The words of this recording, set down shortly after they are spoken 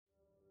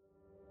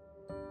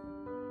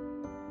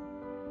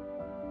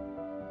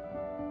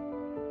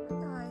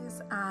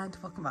guys, and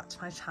welcome back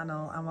to my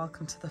channel, and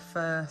welcome to the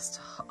first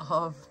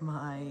of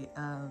my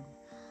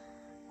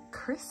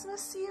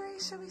Christmas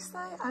series, shall we say.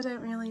 I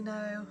don't really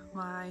know,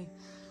 my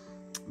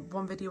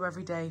one video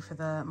every day for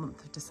the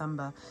month of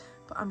December,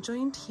 but I'm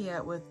joined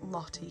here with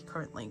Lottie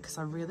currently because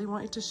I really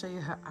wanted to show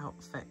you her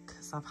outfit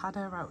because I've had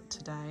her out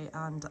today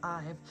and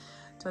I've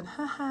done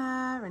her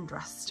hair and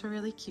dressed her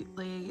really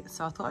cutely,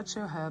 so I thought I'd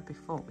show her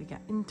before we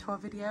get into our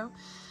video.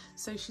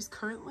 So she's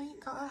currently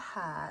got her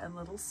hair in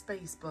little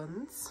space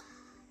buns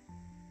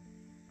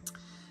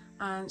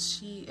and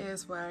she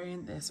is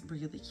wearing this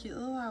really cute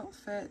little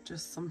outfit,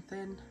 just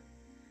something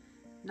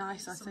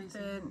nice,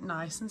 something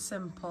nice and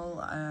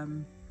simple,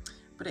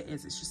 but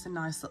it's just a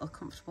nice little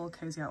comfortable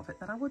cozy outfit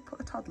that I would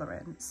put a toddler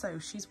in. So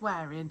she's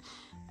wearing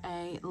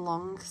a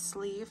long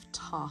sleeve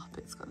top.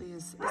 It's got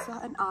these, is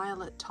that an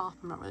eyelet top?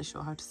 I'm not really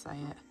sure how to say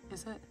it.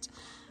 Is it?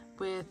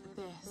 With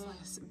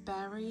this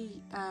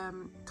berry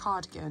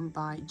cardigan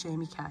by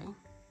Jamie Kay.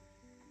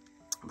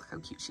 Look how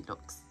cute she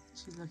looks.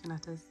 She's looking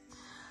at us.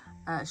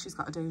 She's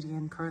got a dodie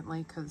in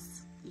currently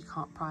because you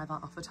can't pry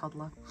that off a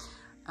toddler.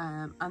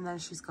 And then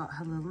she's got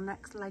her little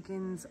neck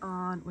leggings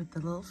on with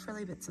the little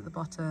frilly bits at the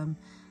bottom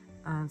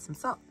and some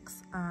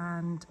socks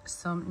and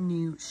some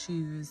new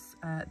shoes.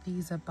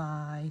 These are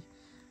by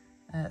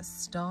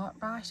Start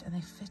Right and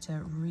they fit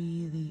her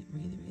really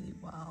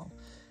well.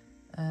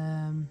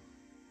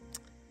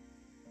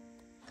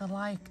 They're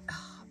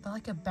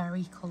like a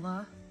berry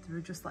colour.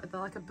 They're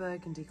like a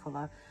burgundy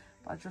colour,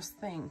 but I just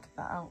think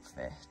that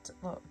outfit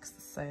looks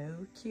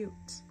so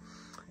cute.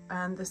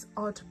 And this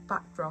odd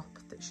backdrop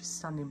that she's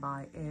standing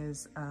by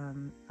is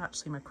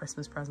actually my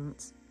Christmas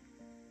presents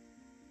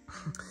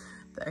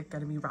that are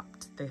going to be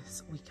wrapped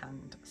this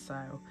weekend.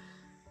 So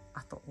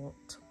I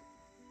thought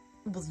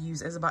we'll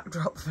use it as a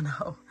backdrop for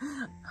now.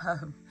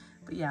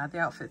 But yeah, the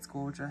outfit's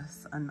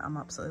gorgeous and I'm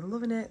absolutely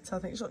loving it. So I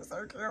think she looks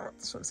so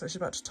cute. She looks like she's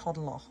about to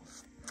toddle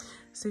off.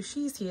 So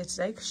she's here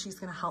today because she's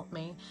going to help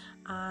me,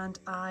 and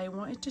I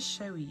wanted to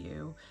show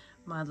you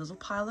my little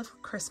pile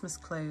of Christmas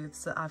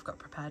clothes that I've got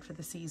prepared for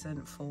the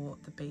season for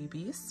the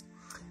babies.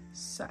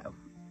 So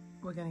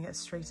we're going to get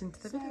straight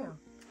into the video.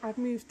 I've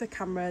moved the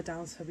camera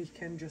down so we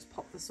can just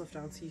pop the stuff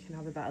down so you can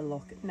have a better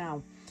look.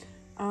 Now,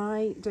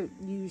 I don't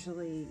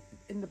usually,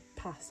 in the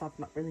past I've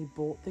not really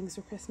bought things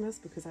for Christmas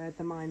because I had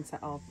the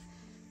mindset of,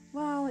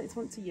 well, it's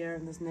once a year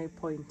and there's no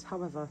point.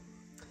 However,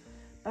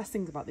 best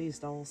thing about these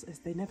dolls is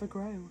they never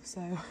grow,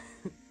 so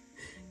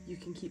you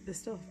can keep the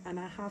stuff. And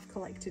I have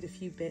collected a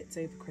few bits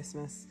over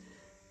Christmas,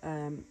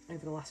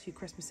 over the last few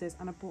Christmases,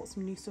 and I bought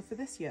some new stuff for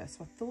this year,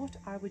 so I thought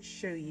I would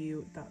show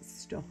you that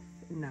stuff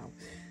now.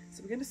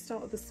 So we're going to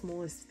start with the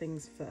smallest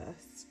things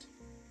first.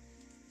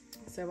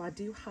 So I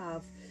do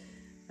have,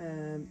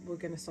 we're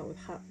going to start with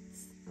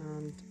hats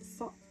and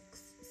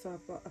socks. So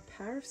I've got a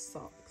pair of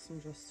socks,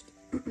 I'm just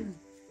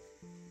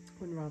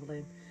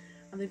unraveling,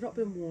 and they've not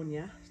been worn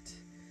yet.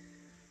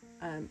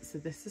 So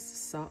this is the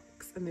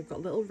socks and they've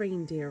got little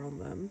reindeer on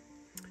them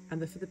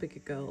and they're for the bigger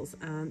girls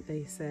and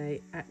they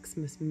say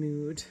Xmas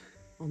mood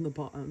on the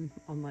bottom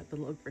on like the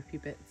little grippy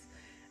bits,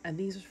 and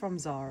these are from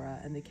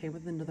Zara and they came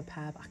with another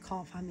pair, but I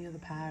can't find the other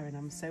pair and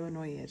I'm so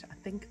annoyed. I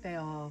think they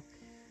are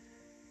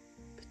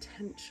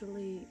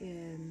potentially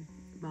in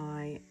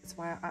my,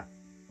 so I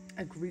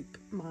group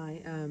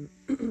my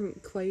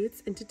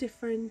clothes into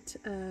different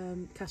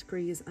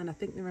categories, and I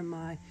think they're in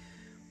my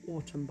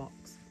autumn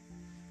box,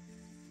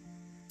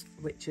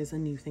 which is a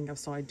new thing I've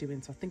started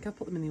doing. So I think I'll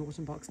put them in the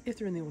autumn box. If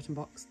they're in the autumn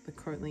box, they're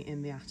currently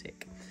in the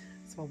attic,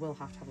 so I will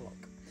have to have a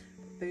look.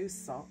 But those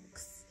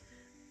socks,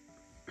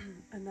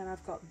 and then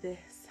I've got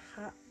this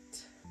hat,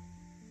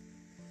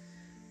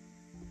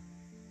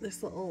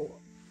 this little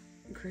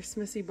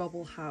Christmassy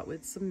bobble hat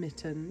with some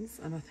mittens,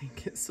 and I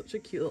think it's such a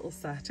cute little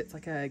set. It's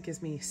like a,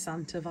 gives me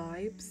Santa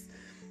vibes,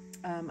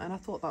 and I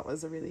thought that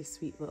was a really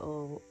sweet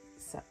little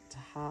set to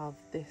have.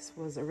 This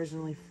was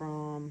originally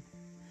from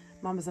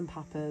Mama's and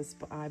Papa's,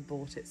 but I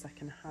bought it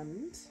second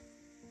hand.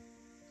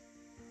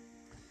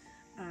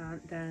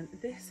 And then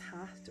this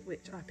hat,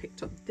 which I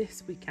picked up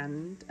this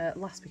weekend,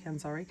 last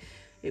weekend, sorry.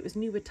 It was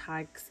new with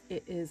tags.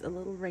 It is a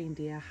little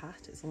reindeer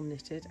hat. It's all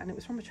knitted and it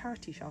was from a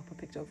charity shop. I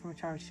picked it up from a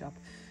charity shop,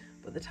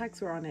 but the tags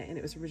were on it and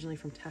it was originally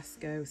from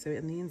Tesco. So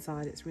in the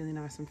inside, it's really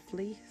nice and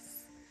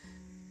fleece.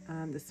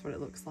 And this is what it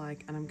looks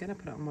like. And I'm going to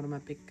put it on one of my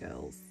big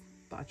girls,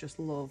 but I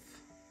loved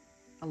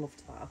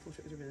that. I thought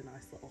it was a really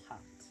nice little hat.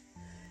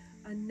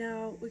 And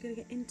now we're going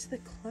to get into the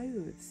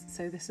clothes.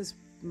 So this is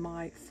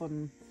my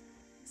fun,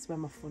 it's where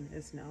my fun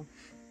is now.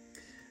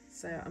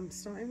 So I'm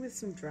starting with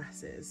some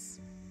dresses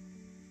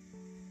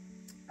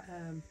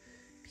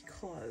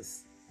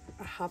because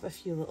I have a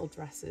few little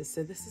dresses.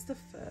 So this is the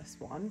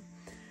first one.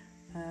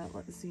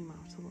 Let's zoom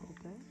out a little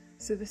bit.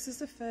 So this is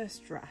the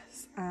first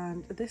dress,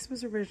 and this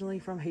was originally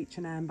from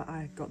H&M, but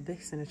I got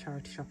this in a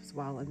charity shop as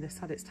well, and this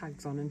had its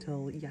tags on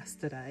until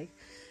yesterday.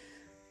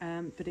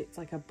 But it's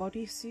like a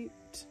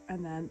bodysuit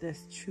and then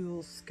this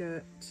tulle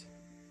skirt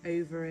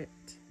over it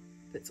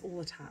that's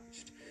all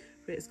attached,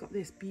 but it's got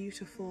this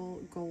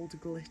beautiful gold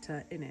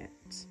glitter in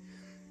it,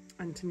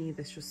 And to me,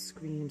 this just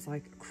screams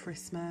like a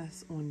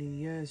Christmas or New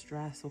Year's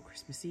dress or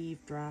Christmas Eve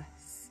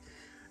dress.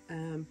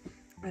 And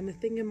the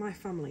thing in my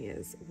family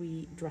is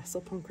we dress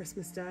up on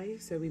Christmas Day,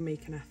 so we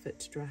make an effort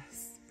to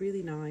dress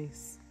really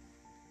nice.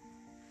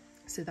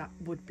 So that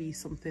would be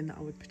something that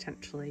I would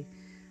potentially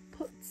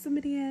put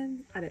somebody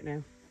in. I don't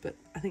know, but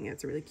I think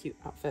it's a really cute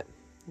outfit.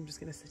 I'm just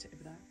going to sit it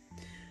over there.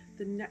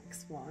 The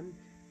next one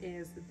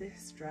is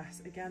this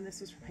dress. Again,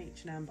 this was from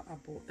H&M, but I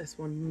bought this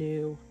one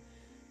new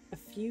a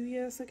few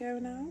years ago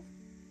now.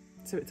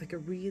 So it's like a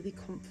really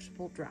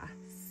comfortable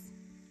dress.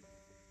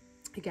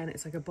 Again,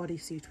 it's like a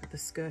bodysuit with the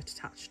skirt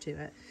attached to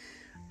it,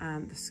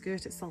 and the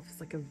skirt itself is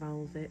like a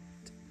velvet,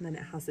 and then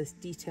it has this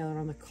detail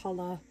around the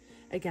collar.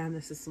 Again,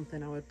 this is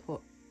something I would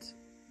put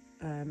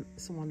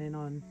someone in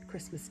on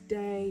Christmas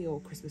Day or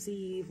Christmas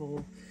Eve,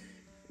 or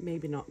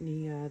maybe not New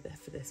Year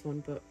for this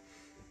one, but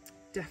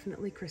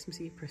definitely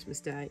Christmas Eve, Christmas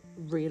Day.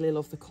 Really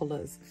love the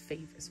colours,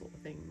 favourite sort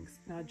of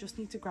things. Now I just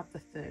need to grab the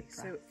third dress.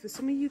 So for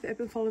some of you that have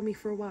been following me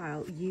for a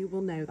while, you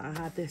will know that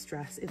I had this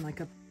dress in like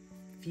a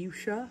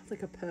fuchsia,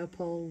 like a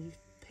purple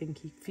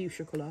pinky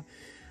fuchsia colour,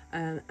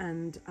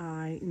 and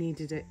I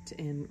needed it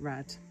in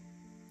red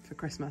for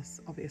Christmas,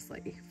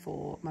 obviously,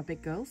 for my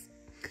big girls.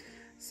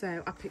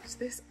 So I picked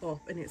this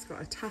up, and it's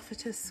got a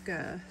taffeta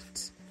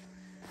skirt,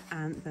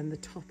 and then the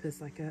top is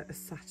like a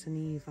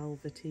satiny,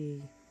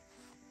 velvety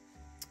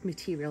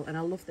material, and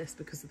I love this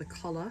because of the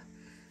collar.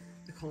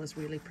 The collar's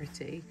really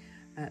pretty,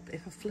 but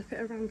if I flip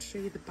it around to show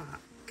you the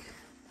back,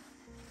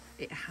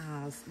 it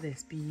has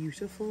this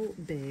beautiful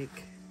big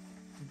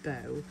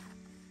bow,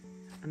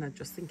 and I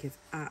just think it's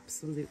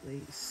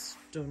absolutely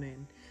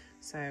stunning.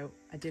 So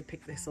I did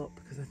pick this up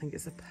because I think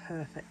it's a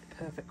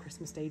perfect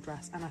Christmas Day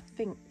dress, and I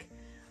think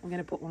I'm going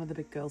to put one of the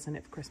big girls in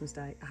it for Christmas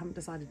Day. I haven't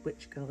decided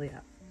which girl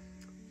yet,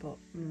 but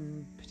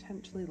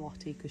potentially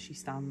Lottie, because she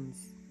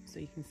stands so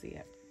you can see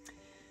it.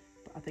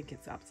 But I think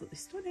it's absolutely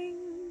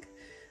stunning.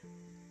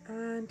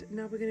 And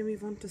now we're going to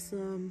move on to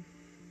some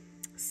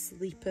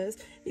sleepers.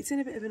 It's in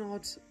a bit of an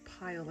odd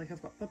pile, like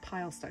I've got the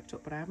pile stacked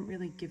up, but I haven't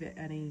really give it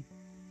any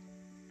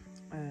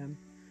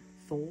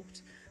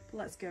thought. But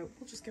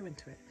we'll just go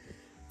into it.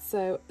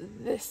 So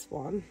this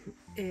one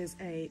is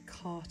a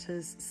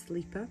Carter's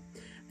sleeper,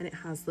 and it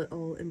has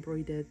little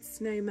embroidered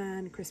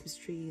snowmen, Christmas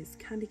trees,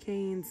 candy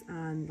canes,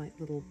 and like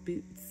little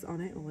boots on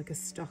it, or like a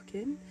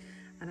stocking.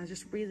 And I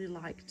just really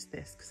liked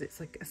this because it's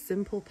like a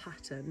simple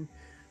pattern,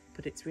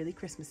 but it's really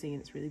Christmassy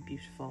and it's really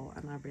beautiful,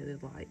 and I really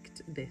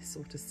liked this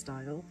sort of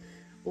style.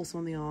 Also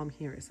on the arm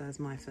here it says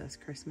 "My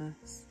First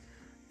Christmas."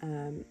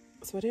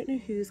 So I don't know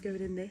who's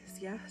going in this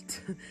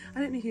yet. I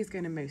don't know who's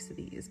going in most of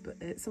these,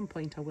 but at some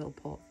point I will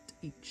put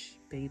each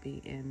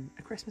baby in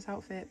a Christmas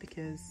outfit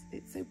because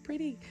it's so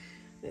pretty,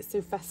 it's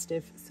so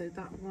festive. So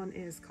that one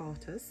is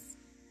Carter's.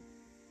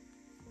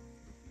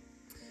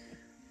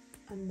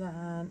 And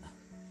then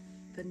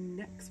the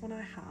next one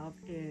I have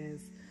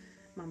is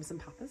Mama's and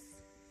Papa's,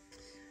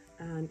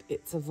 and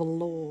it's a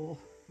velour,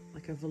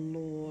 like a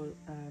velour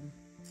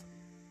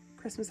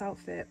Christmas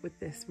outfit with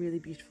this really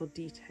beautiful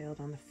detail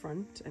on the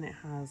front, and it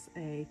has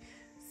a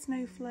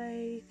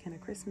snowflake and a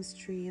Christmas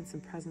tree and some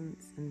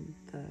presents and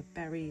the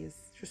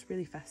berries. Just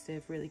really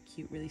festive, really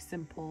cute, really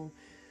simple.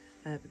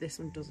 But this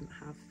one doesn't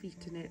have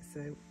feet in it,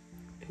 so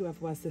whoever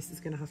wears this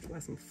is going to have to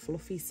wear some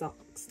fluffy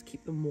socks to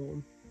keep them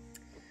warm.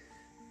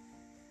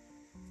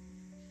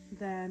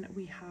 Then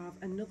we have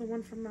another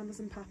one from Mama's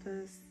and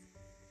Papa's.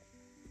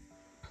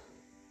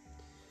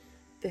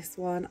 This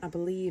one, I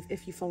believe,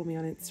 if you follow me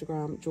on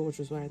Instagram, George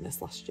was wearing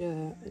this last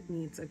year. It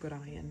needs a good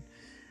iron.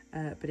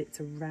 But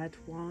it's a red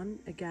one,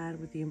 again,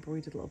 with the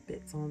embroidered little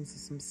bits on, so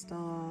some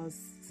stars,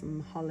 some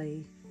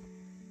holly,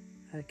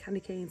 candy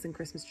canes and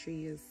Christmas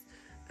trees.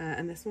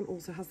 And this one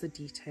also has the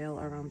detail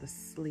around the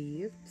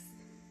sleeves,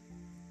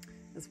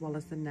 as well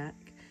as the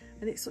neck.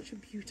 And it's such a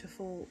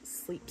beautiful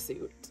sleep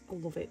suit. I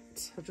love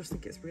it. I just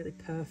think it's really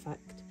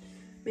perfect.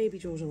 Maybe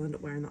George will end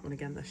up wearing that one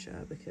again this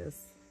year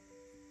because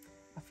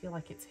I feel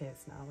like it's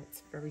his now.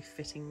 It's very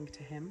fitting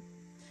to him.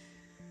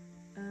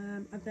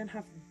 I then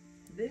have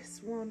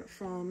this one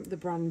from the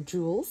brand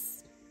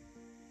Jules.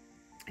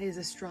 It is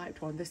a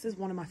striped one. This is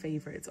one of my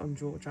favourites on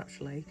George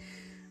actually.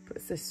 But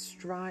it's this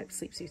striped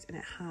sleep suit, and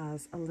it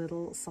has a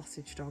little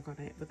sausage dog on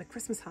it with a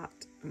Christmas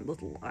hat and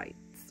little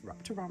lights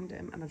wrapped around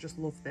him, and I just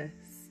love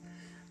this.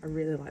 I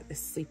really like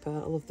this sleeper.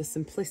 I love the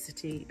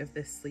simplicity of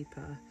this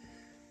sleeper.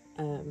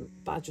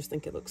 But I just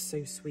think it looks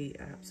so sweet.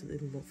 I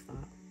absolutely love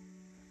that.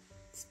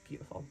 It's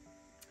beautiful.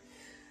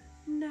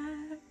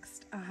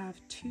 Next, I have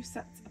two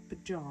sets of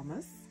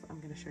pyjamas that I'm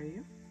going to show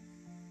you.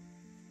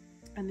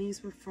 And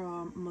these were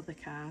from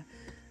Mothercare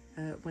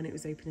when it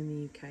was open in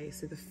the UK.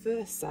 So the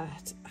first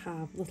set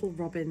have little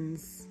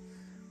robins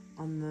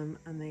on them,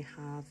 and they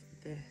have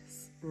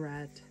this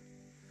red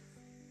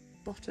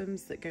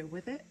bottoms that go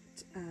with it.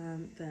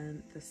 And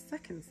then the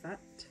second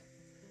set,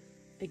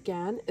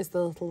 again, is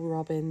the little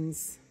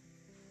robins,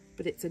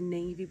 but it's a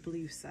navy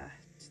blue set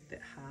that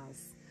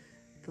has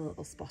the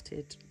little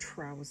spotted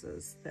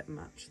trousers that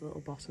match, the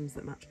little bottoms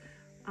that match.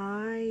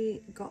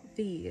 I got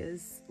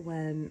these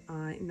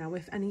now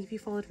if any of you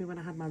followed me when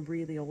I had my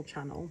really old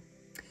channel,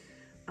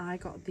 I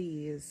got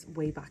these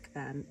way back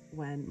then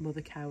when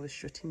Mothercare was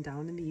shutting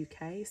down in the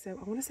UK, so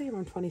I want to say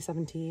around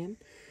 2017,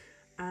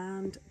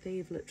 and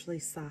they've literally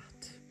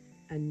sat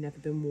and never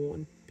been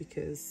worn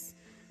because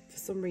for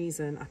some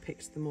reason I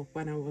picked them up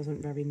when I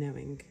wasn't very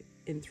knowing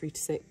in 3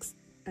 to 6,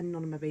 and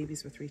none of my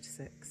babies were 3 to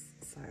 6,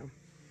 so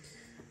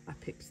I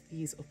picked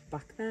these up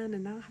back then,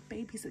 and now I have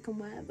babies that can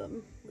wear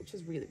them, which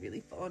is really,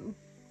 really fun.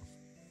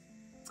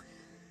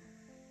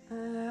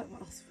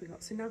 What else have we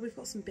got? So now we've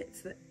got some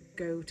bits that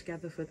go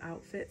together with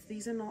outfits.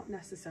 These are not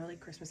necessarily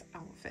Christmas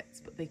outfits,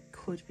 but they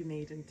could be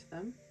made into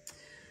them.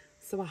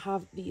 So I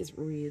have these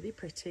really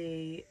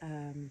pretty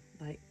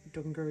like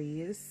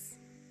dungarees,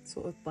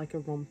 sort of like a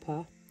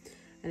romper,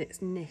 and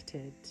it's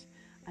knitted,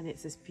 and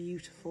it's this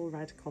beautiful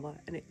red colour,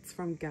 and it's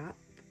from Gap.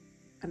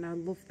 And I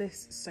love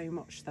this so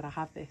much that I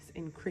have this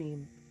in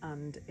cream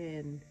and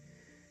in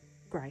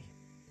grey.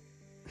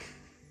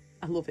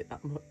 I love it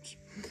that much.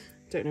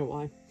 Don't know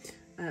why.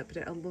 But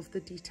I love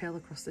the detail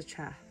across the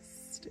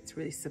chest. It's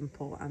really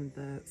simple, and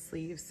the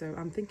sleeves. So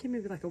I'm thinking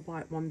maybe like a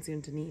white onesie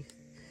underneath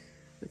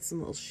with some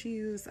little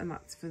shoes, and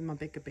that's for my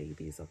bigger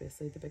babies,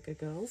 obviously, the bigger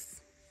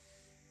girls.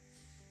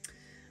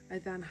 I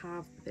then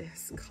have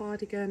this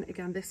cardigan.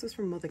 Again, this was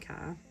from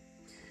Mothercare.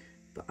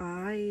 But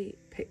I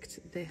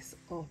picked this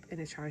up in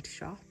a charity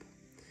shop,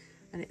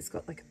 and it's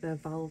got like the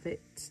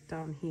velvet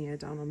down here,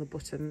 down on the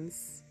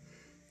buttons.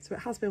 So it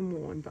has been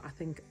worn, but I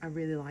think I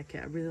really like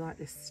it. I really like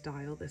this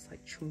style, this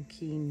like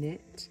chunky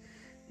knit,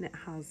 and it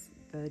has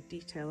the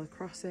detail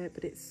across it,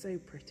 but it's so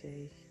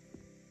pretty.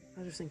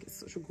 I just think it's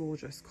such a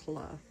gorgeous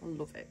colour. I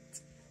love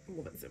it. I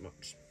love it so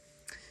much.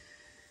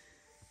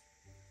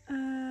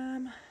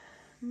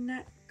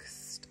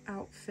 Next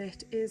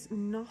outfit is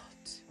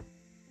not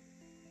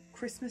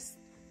Christmas.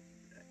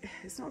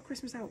 It's not a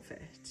Christmas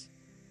outfit,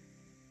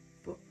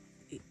 but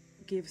it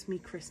gives me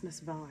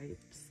Christmas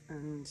vibes,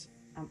 and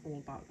I'm all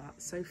about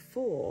that. So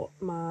for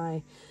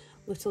my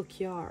little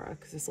Kiara,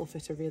 because this will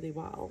fit her really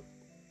well,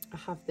 I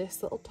have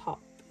this little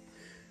top.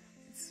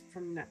 It's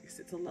from Next.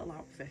 It's a little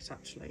outfit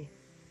actually,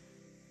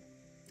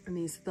 and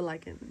these are the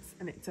leggings,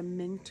 and it's a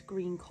mint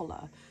green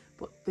colour,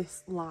 but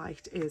this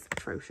light is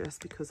atrocious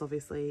because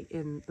obviously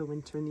in the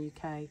winter in the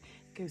UK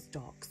it goes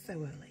dark so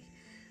early.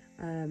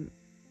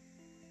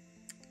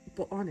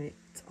 But on it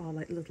are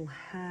like little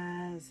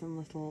hairs and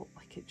little,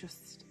 like, it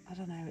just, I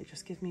don't know, it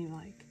just gives me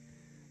like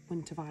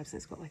winter vibes. And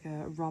it's got like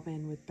a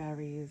robin with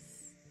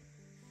berries.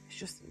 It's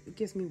just, it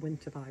gives me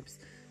winter vibes.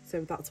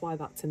 So that's why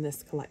that's in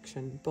this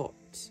collection,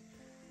 but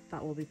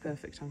that will be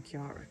perfect on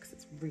Kiara because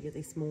it's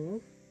really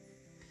small.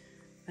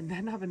 And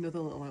then I have another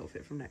little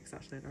outfit from Next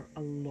actually. I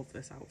love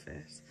this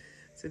outfit.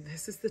 So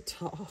this is the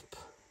top.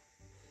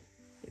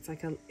 It's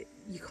like a,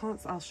 you can't,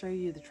 I'll show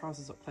you the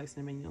trousers up close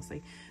in a minute, you'll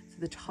see. So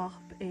the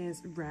top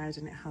is red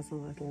and it has a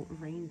little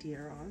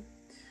reindeer on.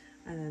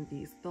 And then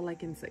these, the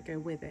leggings that go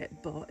with it.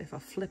 But if I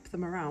flip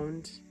them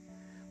around,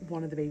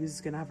 one of the babies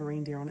is going to have a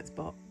reindeer on its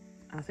butt.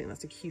 And I think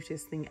that's the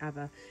cutest thing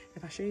ever.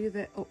 If I show you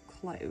the up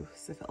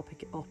close, if it'll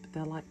pick it up,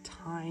 they're like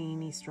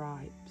tiny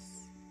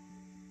stripes.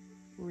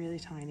 Really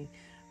tiny.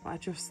 But I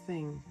just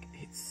think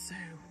it's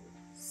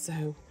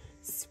so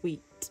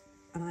sweet.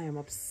 And I am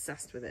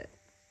obsessed with it.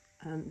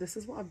 And this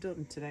is what I've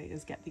done today,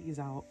 is get these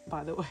out,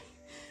 by the way,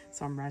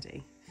 so I'm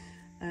ready.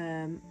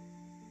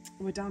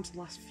 We're down to the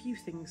last few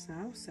things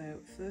now. So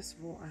first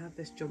of all, I have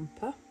this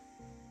jumper.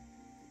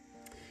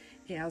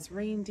 It has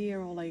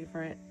reindeer all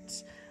over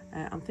it.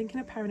 I'm thinking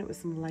of pairing it with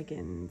some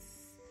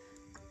leggings.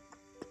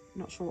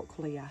 Not sure what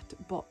colour yet,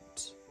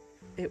 but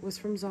it was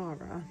from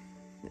Zara.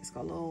 It's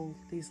got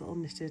these little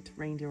knitted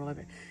reindeer all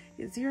over it.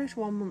 It's 0 to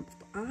 1 month,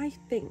 but I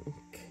think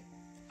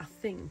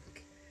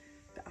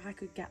that I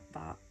could get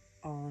that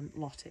on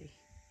Lottie.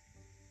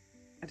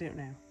 I don't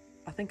know.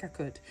 I think I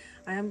could.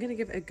 I am going to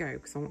give it a go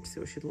because I want to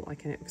see what she'd look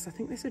like in it, because I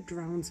think this would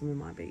drown some of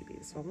my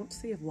babies. So I want to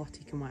see if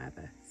Lottie can wear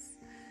this.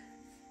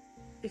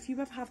 If you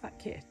ever have that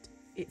kit,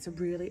 it's a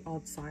really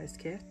odd sized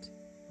kit.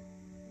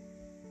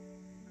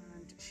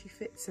 And she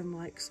fits in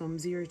like some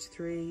 0 to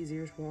 3,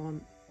 0 to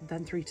 1,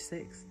 then 3 to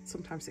 6,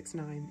 sometimes 6 to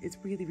 9. It's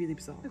really, really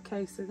bizarre.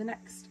 Okay, so the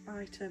next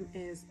item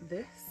is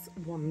this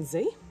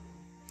onesie.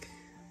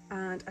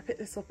 And I picked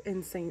this up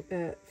in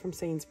from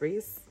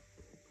Sainsbury's.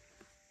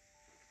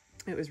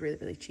 It was really,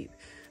 really cheap.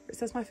 But it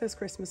says My First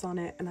Christmas on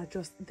it, and I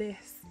just,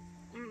 this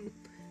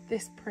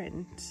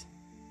print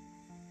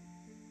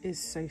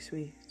is so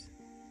sweet.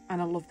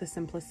 And I love the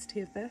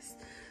simplicity of this.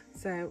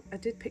 So I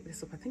did pick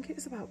this up. I think it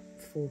was about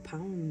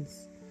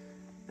 £4.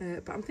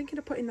 But I'm thinking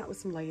of putting that with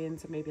some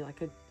leggings and maybe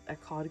like a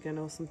cardigan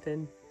or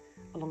something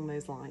along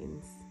those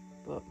lines.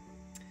 But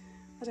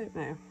I don't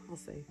know. I'll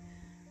see.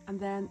 And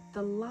then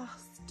the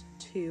last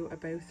two are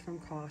both from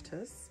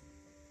Carter's.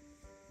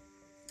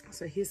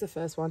 So here's the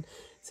first one.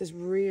 It's this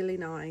really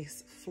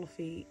nice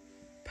fluffy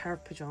pair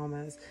of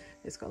pyjamas.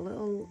 It's got a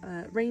little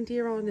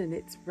reindeer on, and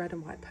it's red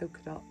and white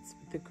polka dots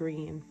with the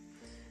green.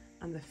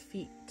 And the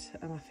feet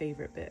are my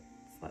favourite bits.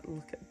 Like,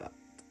 look at that.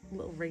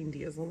 little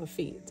reindeers on the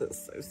feet.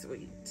 That's so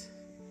sweet.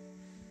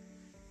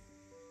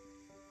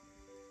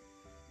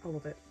 I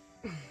love it.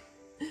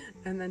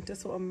 And then to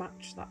sort of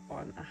match that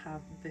one, I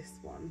have this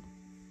one.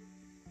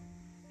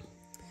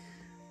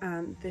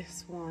 And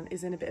this one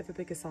is in a bit of a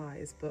bigger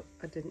size, but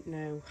I didn't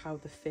know how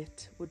the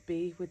fit would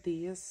be with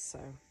these, so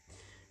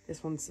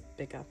this one's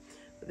bigger.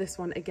 But this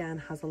one again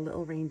has a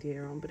little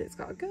reindeer on, but it's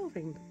got a girl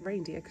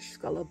reindeer because she's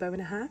got a little bow in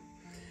her hair.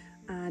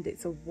 And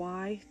it's a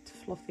white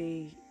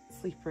fluffy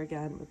sleeper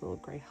again with little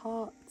grey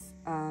hearts,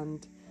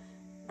 and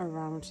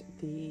around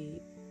the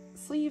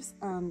sleeves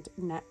and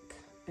neck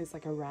is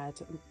like a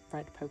red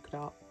polka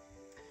dot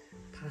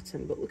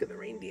pattern. But look at the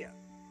reindeer,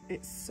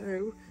 it's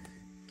so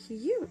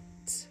cute.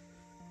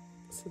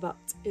 So that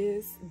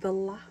is the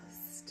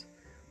last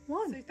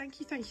one. So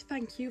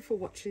thank you for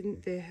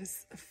watching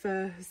this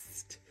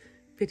first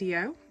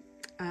video.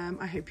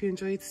 I hope you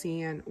enjoyed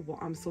seeing what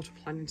I'm sort of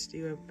planning to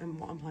do and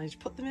what I'm planning to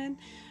put them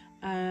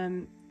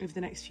in over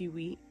the next few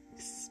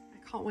weeks.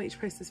 I can't wait to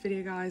post this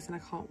video, guys, and I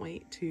can't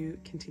wait to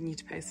continue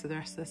to post for the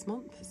rest of this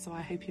month. So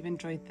I hope you've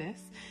enjoyed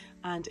this.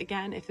 And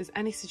again, if there's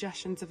any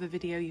suggestions of a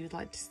video you would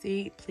like to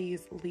see,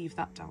 please leave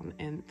that down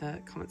in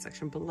the comment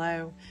section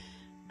below,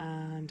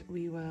 and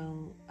we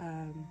will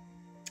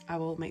I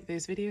will make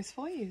those videos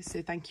for you.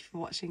 So thank you for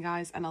watching,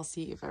 guys, and I'll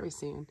see you very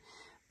soon.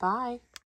 Bye.